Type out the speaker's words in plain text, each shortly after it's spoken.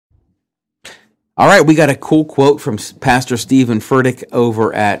All right, we got a cool quote from Pastor Stephen Furtick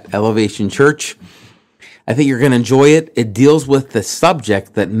over at Elevation Church. I think you're going to enjoy it. It deals with the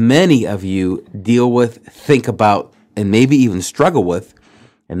subject that many of you deal with, think about, and maybe even struggle with,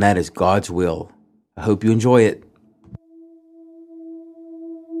 and that is God's will. I hope you enjoy it.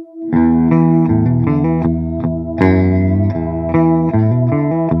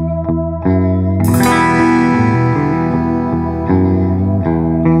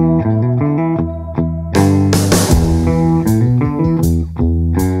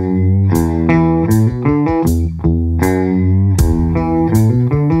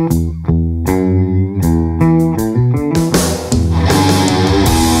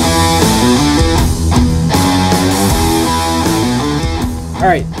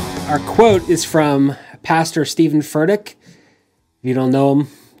 Quote is from Pastor Stephen Furtick. If you don't know him,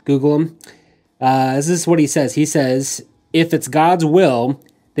 Google him. This is what he says. He says, if it's God's will,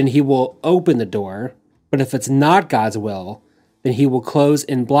 then he will open the door. But if it's not God's will, then he will close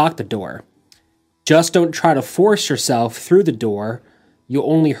and block the door. Just don't try to force yourself through the door.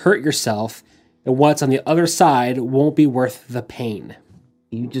 You'll only hurt yourself, and what's on the other side won't be worth the pain.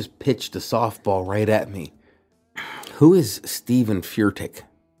 You just pitched a softball right at me. Who is Stephen Furtick?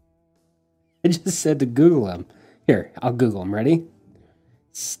 I just said to Google him. Here, I'll Google him. Ready?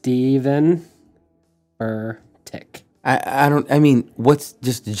 Stephen Furtick. What's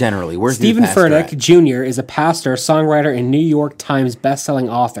just generally? Where's Stephen Furtick Jr. is a pastor, songwriter, and New York Times bestselling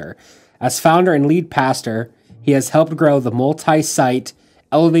author. As founder and lead pastor, he has helped grow the multi-site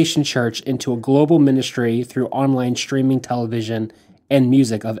Elevation Church into a global ministry through online streaming television and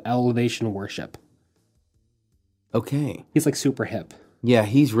music of Elevation worship. Okay. He's like super hip. Yeah,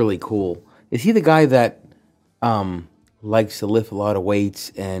 he's really cool. Is he the guy that likes to lift a lot of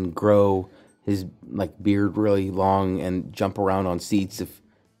weights and grow his beard really long and jump around on seats if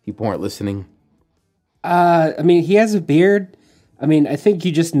people aren't listening? He has a beard. I think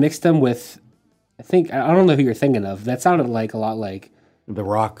you just mixed him with. I don't know who you're thinking of. That sounded a lot like The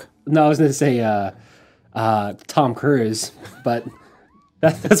Rock. No, I was going to say Tom Cruise, but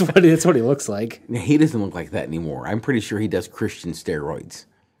that's what he looks like. He doesn't look like that anymore. I'm pretty sure he does Christian steroids.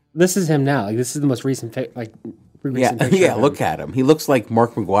 This is him now. This is the most recent picture. Yeah, look at him. He looks like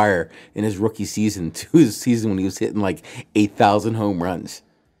Mark McGwire in his rookie season, his season when he was hitting 8,000 home runs.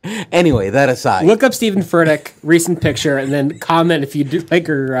 Anyway, that aside. Look up Stephen Furtick, recent picture, and then comment if you do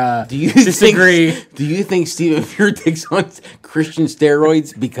or disagree. Do you think Stephen Furtick's on Christian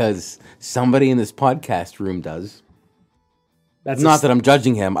steroids? Because somebody in this podcast room does. That's not that I'm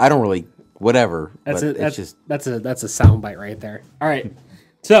judging him. I don't really, whatever. That's a soundbite right there. All right.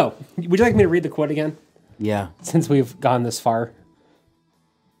 So, would you like me to read the quote again? Yeah. Since we've gone this far.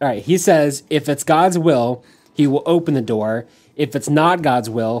 All right. He says, if it's God's will, he will open the door. If it's not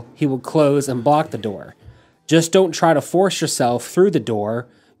God's will, he will close and block the door. Just don't try to force yourself through the door.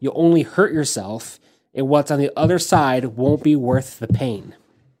 You'll only hurt yourself, and what's on the other side won't be worth the pain.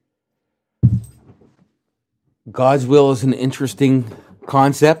 God's will is an interesting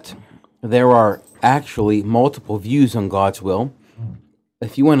concept. There are actually multiple views on God's will.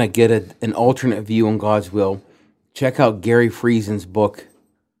 If you want to get an alternate view on God's will, check out Gary Friesen's book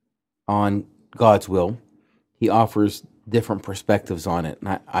on God's will. He offers different perspectives on it,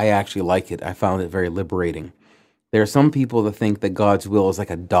 and I actually like it. I found it very liberating. There are some people that think that God's will is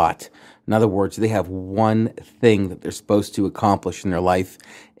like a dot. In other words, they have one thing that they're supposed to accomplish in their life,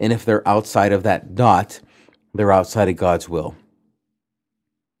 and if they're outside of that dot, they're outside of God's will.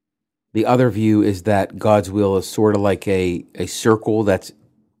 The other view is that God's will is sort of like a circle that's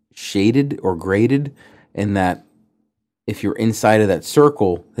shaded or graded, and that if you're inside of that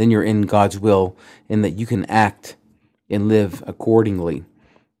circle, then you're in God's will, and that you can act and live accordingly.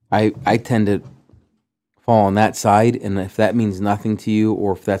 I tend to fall on that side, and if that means nothing to you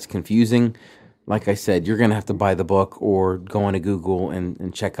or if that's confusing, like I said, you're going to have to buy the book or go into Google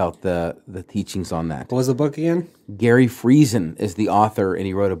and check out the teachings on that. What was the book again? Gary Friesen is the author, and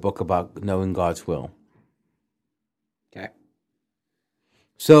he wrote a book about knowing God's will. Okay.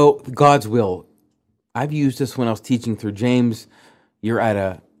 So, God's will. I've used this when I was teaching through James. You're at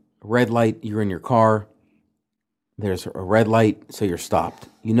a red light, you're in your car. There's a red light, so you're stopped.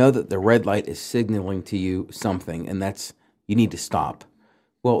 You know that the red light is signaling to you something, and that's you need to stop.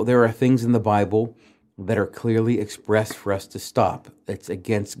 Well, there are things in the Bible that are clearly expressed for us to stop. It's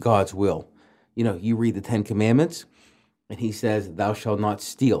against God's will. You read the Ten Commandments, and he says, thou shalt not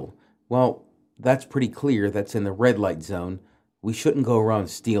steal. Well, that's pretty clear. That's in the red light zone. We shouldn't go around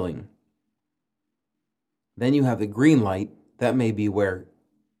stealing. Then you have the green light. That may be where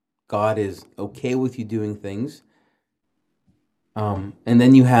God is okay with you doing things. And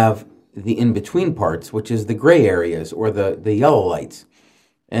then you have the in-between parts, which is the gray areas or the yellow lights.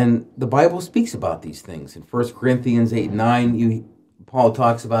 And the Bible speaks about these things. In 1 Corinthians 8 and 9, Paul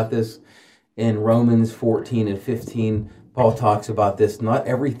talks about this. In Romans 14 and 15, Paul talks about this. Not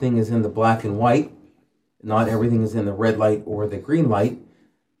everything is in the black and white. Not everything is in the red light or the green light.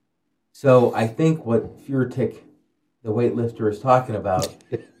 So I think what Furtick, the weightlifter, is talking about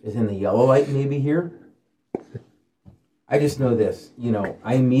is in the yellow light maybe here. I just know this.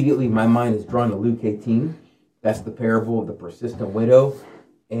 I immediately, my mind is drawn to Luke 18. That's the parable of the persistent widow.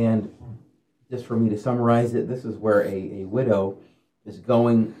 And just for me to summarize it, this is where a widow is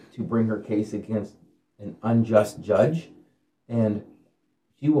going to bring her case against an unjust judge, and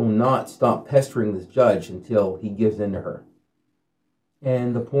she will not stop pestering this judge until he gives in to her.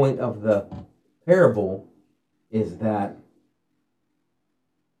 And the point of the parable is that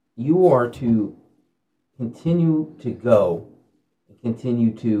you are to continue to go and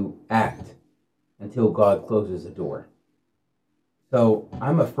continue to act until God closes the door. So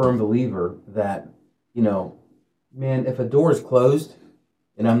I'm a firm believer that, man, if a door is closed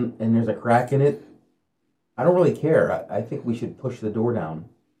and there's a crack in it, I don't really care. I think we should push the door down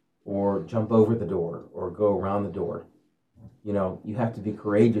or jump over the door or go around the door. You have to be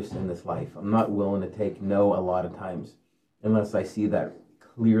courageous in this life. I'm not willing to take no a lot of times unless I see that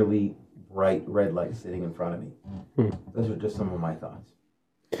clearly bright red light sitting in front of me. Those are just some of my thoughts.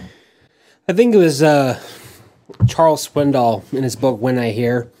 I think it was Charles Swindoll in his book, When I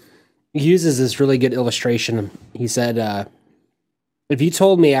Hear. He uses this really good illustration. He said, if you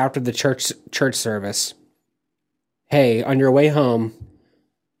told me after the church service, hey, on your way home,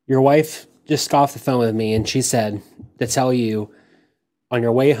 your wife just got off the phone with me and she said to tell you on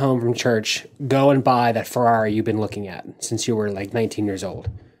your way home from church, go and buy that Ferrari you've been looking at since you were like 19 years old.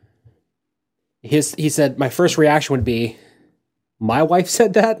 He said, my first reaction would be, my wife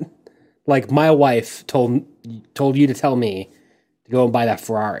said that? Like my wife told you to tell me to go and buy that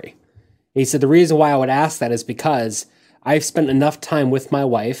Ferrari. He said, the reason why I would ask that is because I've spent enough time with my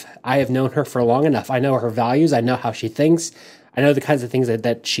wife. I have known her for long enough. I know her values. I know how she thinks. I know the kinds of things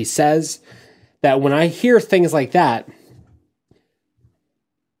that she says, that when I hear things like that,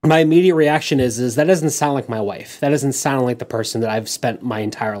 my immediate reaction is that doesn't sound like my wife. That doesn't sound like the person that I've spent my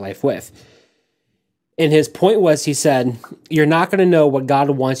entire life with. And his point was, he said, you're not going to know what God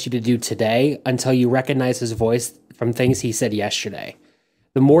wants you to do today until you recognize his voice from things he said yesterday.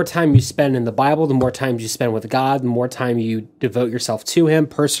 The more time you spend in the Bible, the more time you spend with God, the more time you devote yourself to him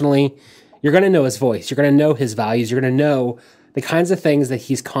personally, you're going to know his voice. You're going to know his values. You're going to know the kinds of things that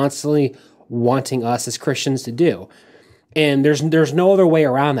he's constantly wanting us as Christians to do. And there's no other way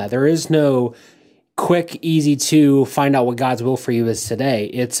around that. There is no quick, easy to find out what God's will for you is today.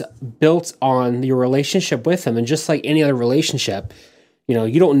 It's built on your relationship with him. And just like any other relationship,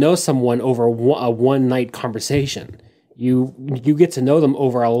 you don't know someone over a one-night conversation. You get to know them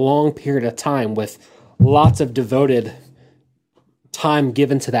over a long period of time with lots of devoted time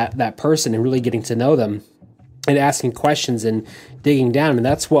given to that person and really getting to know them and asking questions and digging down. And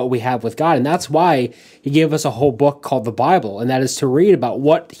that's what we have with God. And that's why he gave us a whole book called the Bible. And that is to read about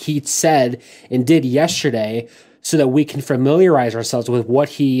what he said and did yesterday so that we can familiarize ourselves with what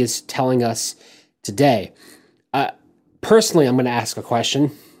he is telling us today. Personally, I'm going to ask a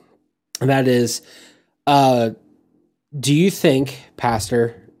question. And that is, do you think,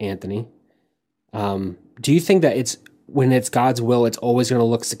 Pastor Anthony, do you think that when it's God's will, it's always going to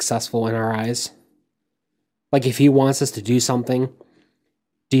look successful in our eyes? Like if he wants us to do something,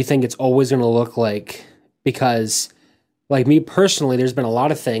 do you think it's always going to look like, because like me personally, there's been a lot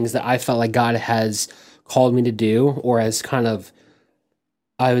of things that I felt like God has called me to do, or has kind of,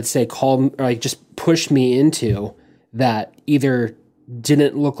 I would say, called, or like just pushed me into, that either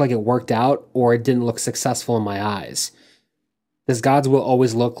didn't look like it worked out or it didn't look successful in my eyes. Does God's will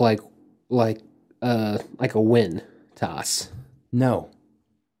always look like a win to us? No.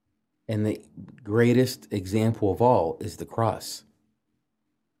 And the greatest example of all is the cross.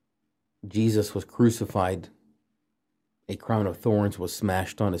 Jesus was crucified. A crown of thorns was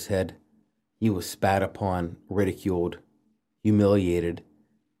smashed on his head. He was spat upon, ridiculed, humiliated.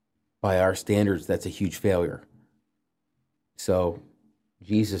 By our standards, that's a huge failure. So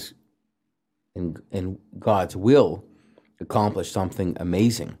Jesus and God's will accomplished something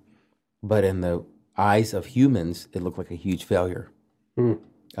amazing. But in the eyes of humans, it looked like a huge failure.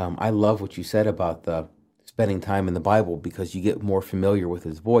 I love what you said about the spending time in the Bible, because you get more familiar with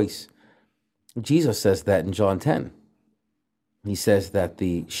his voice. Jesus says that in John 10. He says that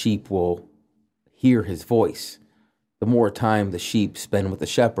the sheep will hear his voice. The more time the sheep spend with the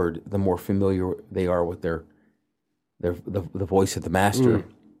shepherd, the more familiar they are with the voice of the master.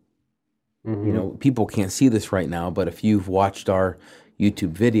 You know, people can't see this right now, but if you've watched our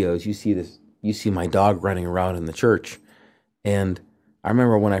YouTube videos, you see this. You see my dog running around in the church, and I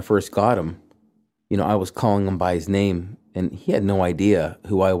remember when I first got him. You know, I was calling him by his name, and he had no idea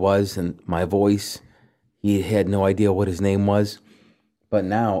who I was and my voice. He had no idea what his name was. But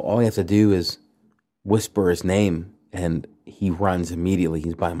now all I have to do is whisper his name, and he runs immediately.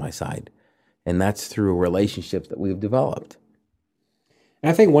 He's by my side, and that's through relationships that we've developed. And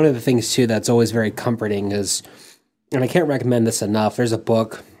I think one of the things, too, that's always very comforting is, and I can't recommend this enough, there's a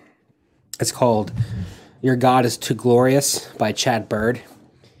book, it's called Your God is Too Glorious by Chad Bird.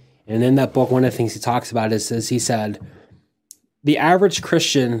 And in that book, one of the things he talks about is he said, the average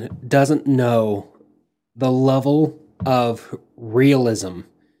Christian doesn't know the level of realism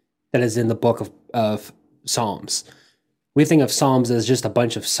that is in the book of Psalms. We think of Psalms as just a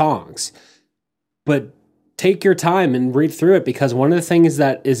bunch of songs, but take your time and read through it, because one of the things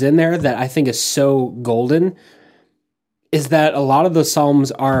that is in there that I think is so golden is that a lot of those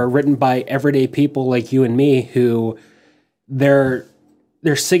Psalms are written by everyday people like you and me, who they're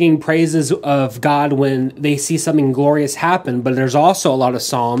singing praises of God when they see something glorious happen. But there's also a lot of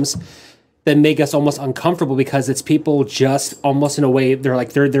Psalms that make us almost uncomfortable, because it's people just almost in a way,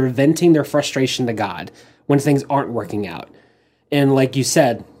 they're venting their frustration to God when things aren't working out. And like you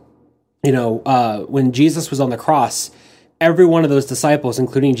said, you know, when Jesus was on the cross, every one of those disciples,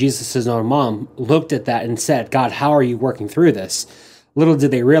 including Jesus' own mom, looked at that and said, God, how are you working through this? Little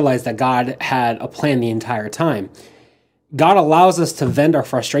did they realize that God had a plan the entire time. God allows us to vent our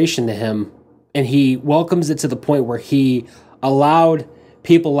frustration to him, and he welcomes it to the point where he allowed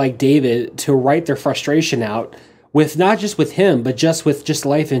people like David to write their frustration out with not just with him, but just with just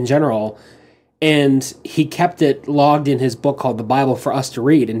life in general. And he kept it logged in his book called the Bible for us to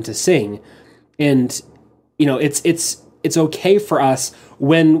read and to sing. And, you know, it's okay for us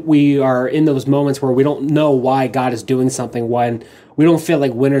when we are in those moments where we don't know why God is doing something, when we don't feel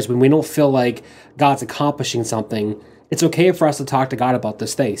like winners, when we don't feel like God's accomplishing something. It's okay for us to talk to God about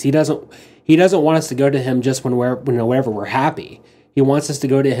those things. He doesn't want us to go to him just whenever we're happy. He wants us to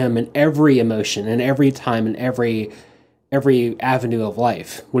go to him in every emotion and every time and every avenue of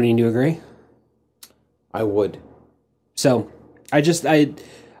life. Wouldn't you agree? I would. So I don't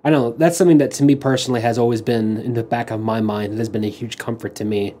know, that's something that to me personally has always been in the back of my mind. It has been a huge comfort to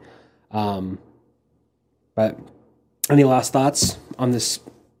me. But any last thoughts on this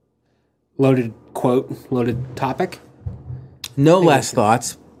loaded topic? No last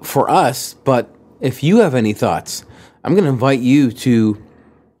thoughts for us, but if you have any thoughts, I'm going to invite you to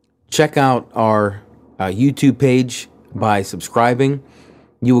check out our YouTube page by subscribing.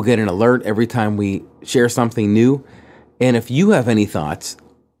 You will get an alert every time we share something new. And if you have any thoughts,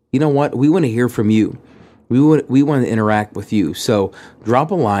 you know what? We want to hear from you. We want to interact with you. So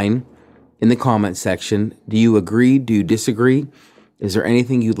drop a line in the comment section. Do you agree? Do you disagree? Is there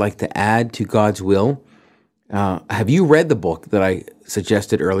anything you'd like to add to God's will? Have you read the book that I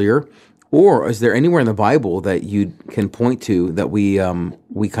suggested earlier? Or is there anywhere in the Bible that you can point to that we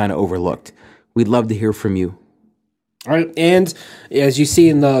kind of overlooked? We'd love to hear from you. All right, and as you see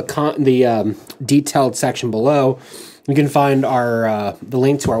in the detailed section below, you can find the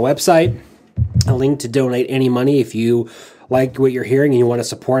link to our website, a link to donate any money if you like what you're hearing and you want to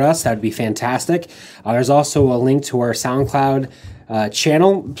support us. That would be fantastic. There's also a link to our SoundCloud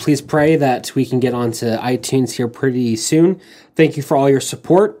channel. Please pray that we can get onto iTunes here pretty soon. Thank you for all your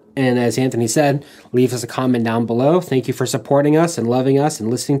support. And as Anthony said, leave us a comment down below. Thank you for supporting us and loving us and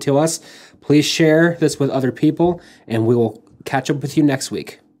listening to us. Please share this with other people, and we will catch up with you next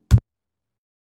week.